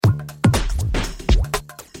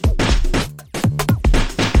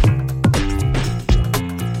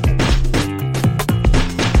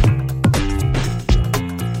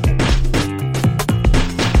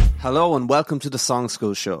Hello and welcome to the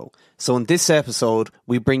Songschool show. So in this episode,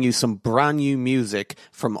 we bring you some brand new music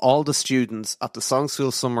from all the students at the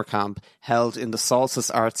Songschool summer camp held in the Solstice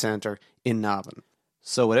Art Centre in Navan.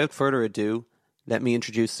 So without further ado, let me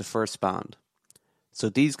introduce the first band. So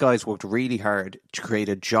these guys worked really hard to create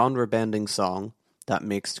a genre-bending song that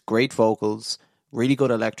mixed great vocals, really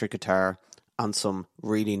good electric guitar, and some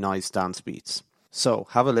really nice dance beats. So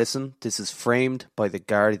have a listen. This is Framed by the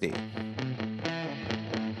Gardaí.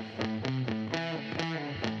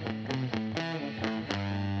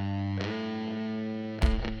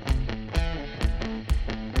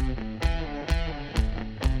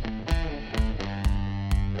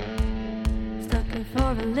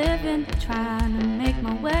 For a living, trying to make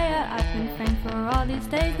my way out. I've been framed for all these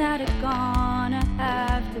days, now they're gonna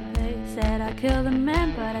have to pay. Said I killed a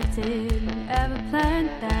man, but I didn't ever plan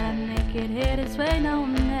that I'd make it here this way. No,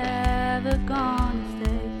 I'm never gonna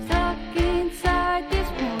stay stuck inside these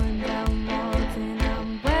worn down walls, and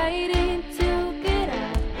I'm waiting to get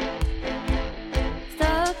out.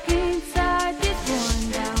 Stuck inside these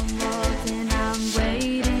worn down walls, and I'm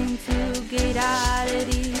waiting to get out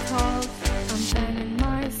of these halls. Planning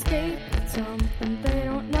my escape, it's something they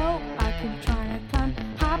don't know. I keep trying to climb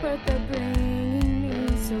high, but they're bringing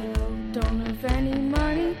me so low. Don't have any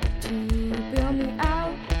money to bail me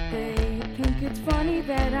out. They think it's funny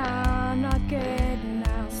that I'm not getting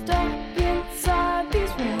out. Stuck inside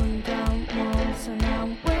these worn down walls, and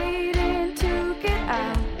I'm waiting to get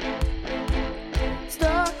out.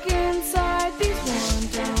 Stuck inside these worn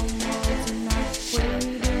down walls, and I'm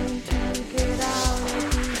waiting to get out of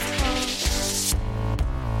these halls.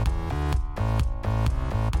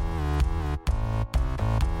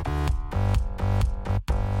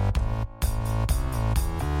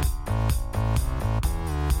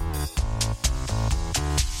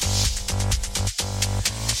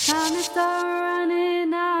 Time to start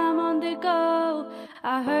running, I'm on the go.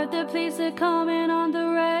 I heard the police are coming on the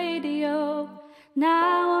radio.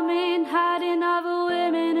 Now I'm in hiding of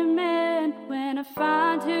women and men. When I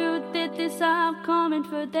find who did this, I'm coming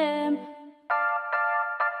for them.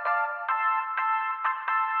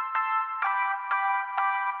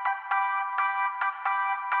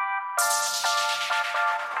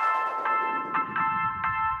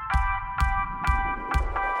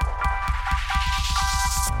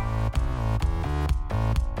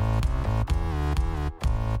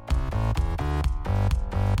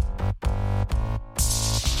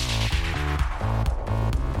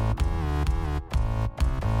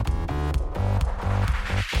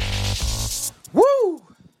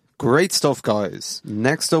 Great stuff, guys.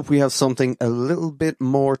 Next up, we have something a little bit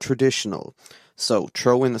more traditional. So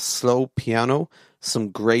throw in a slow piano, some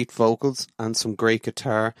great vocals, and some great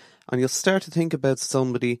guitar, and you'll start to think about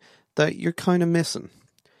somebody that you're kind of missing.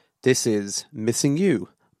 This is Missing You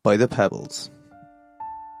by the Pebbles.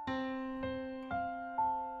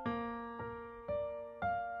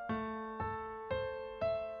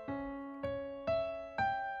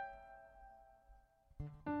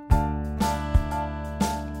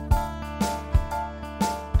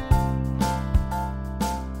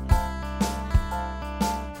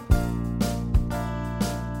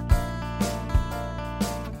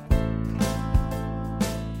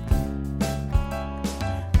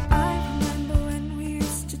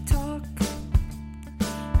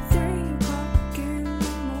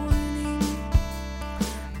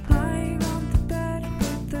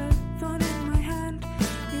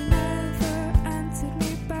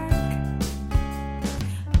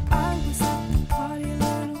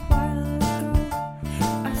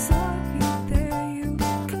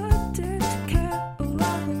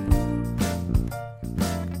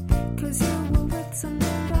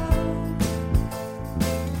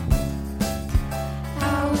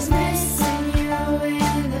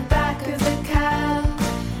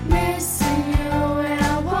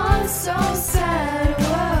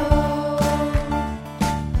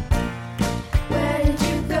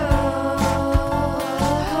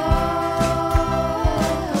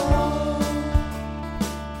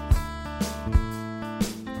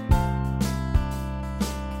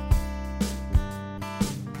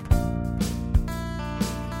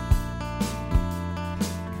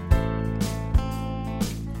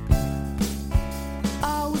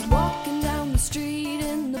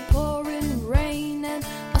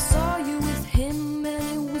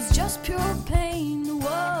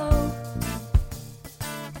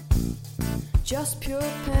 Just pure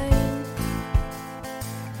pain.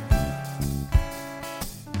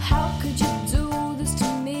 How could you do this to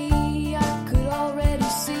me? I could already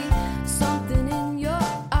see something in your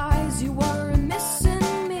eyes. You were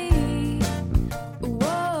missing me.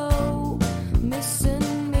 Whoa,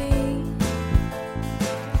 missing me.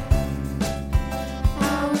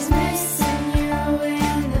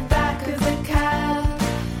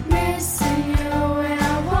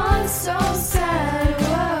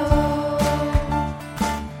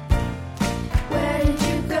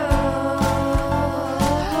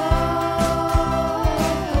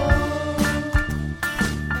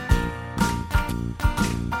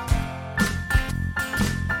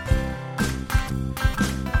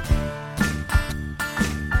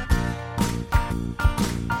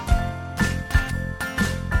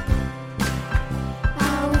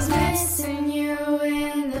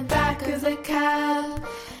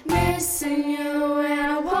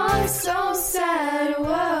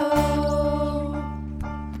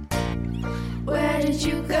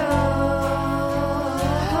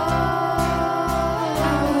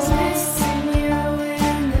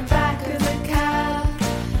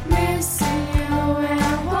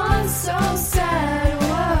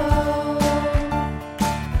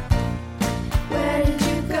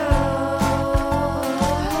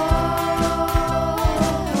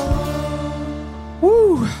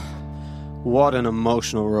 What an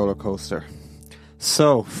emotional roller coaster.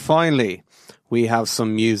 So, finally, we have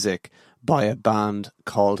some music by a band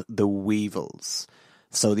called The Weevils.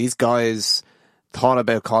 So these guys thought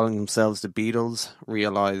about calling themselves the Beatles,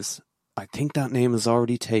 realised, I think that name is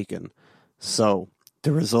already taken. So,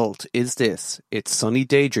 the result is this. It's Sunny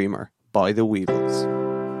Daydreamer by The Weevils.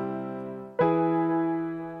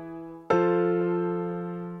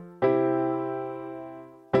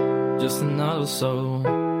 Just another soul,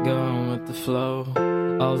 going with the flow.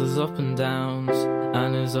 All those up and downs,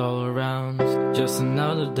 and it's all around. Just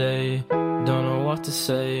another day, don't know what to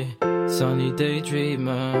say. Sunny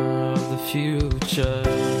daydreamer of the future.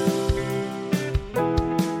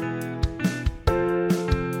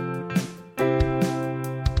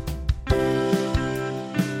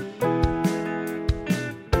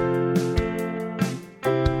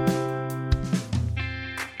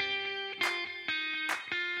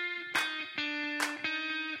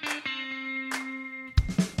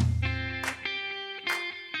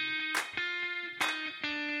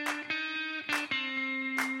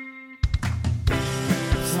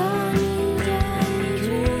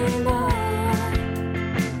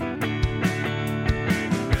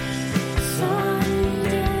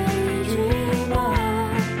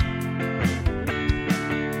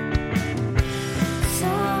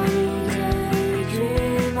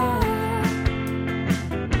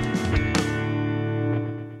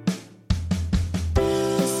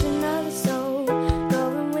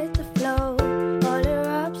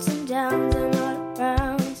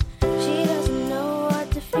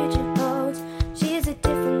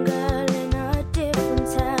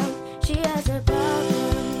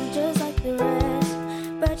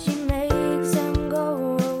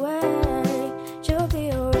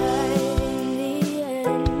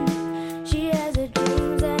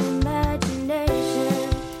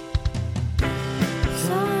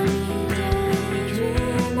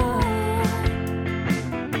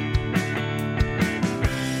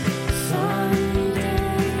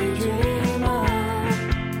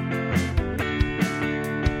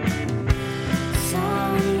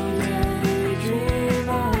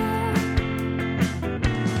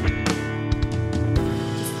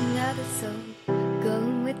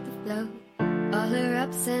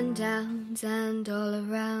 And all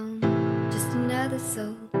around, just another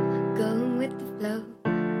soul going with the flow.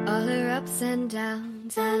 All her ups and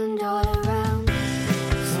downs and all around.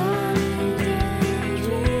 Sunny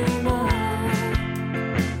daydreamer,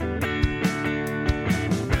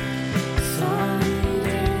 sunny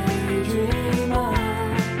daydreamer,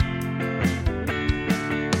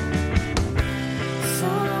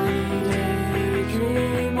 sunny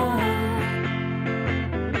daydreamer.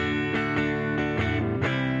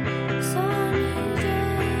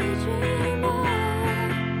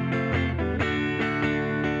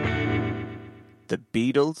 The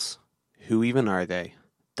Beatles? Who even are they?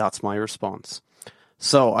 That's my response.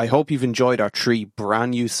 So I hope you've enjoyed our 3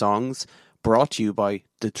 brand new songs brought to you by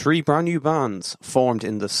the 3 brand new bands formed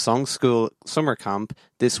in the Songschool summer camp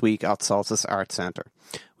this week at Solstice Arts Centre.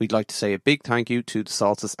 We'd like to say a big thank you to the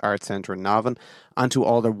Solstice Arts Centre in Navan and to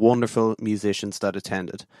all the wonderful musicians that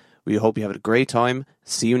attended. We hope you have a great time.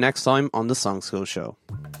 See you next time on the Songschool Show.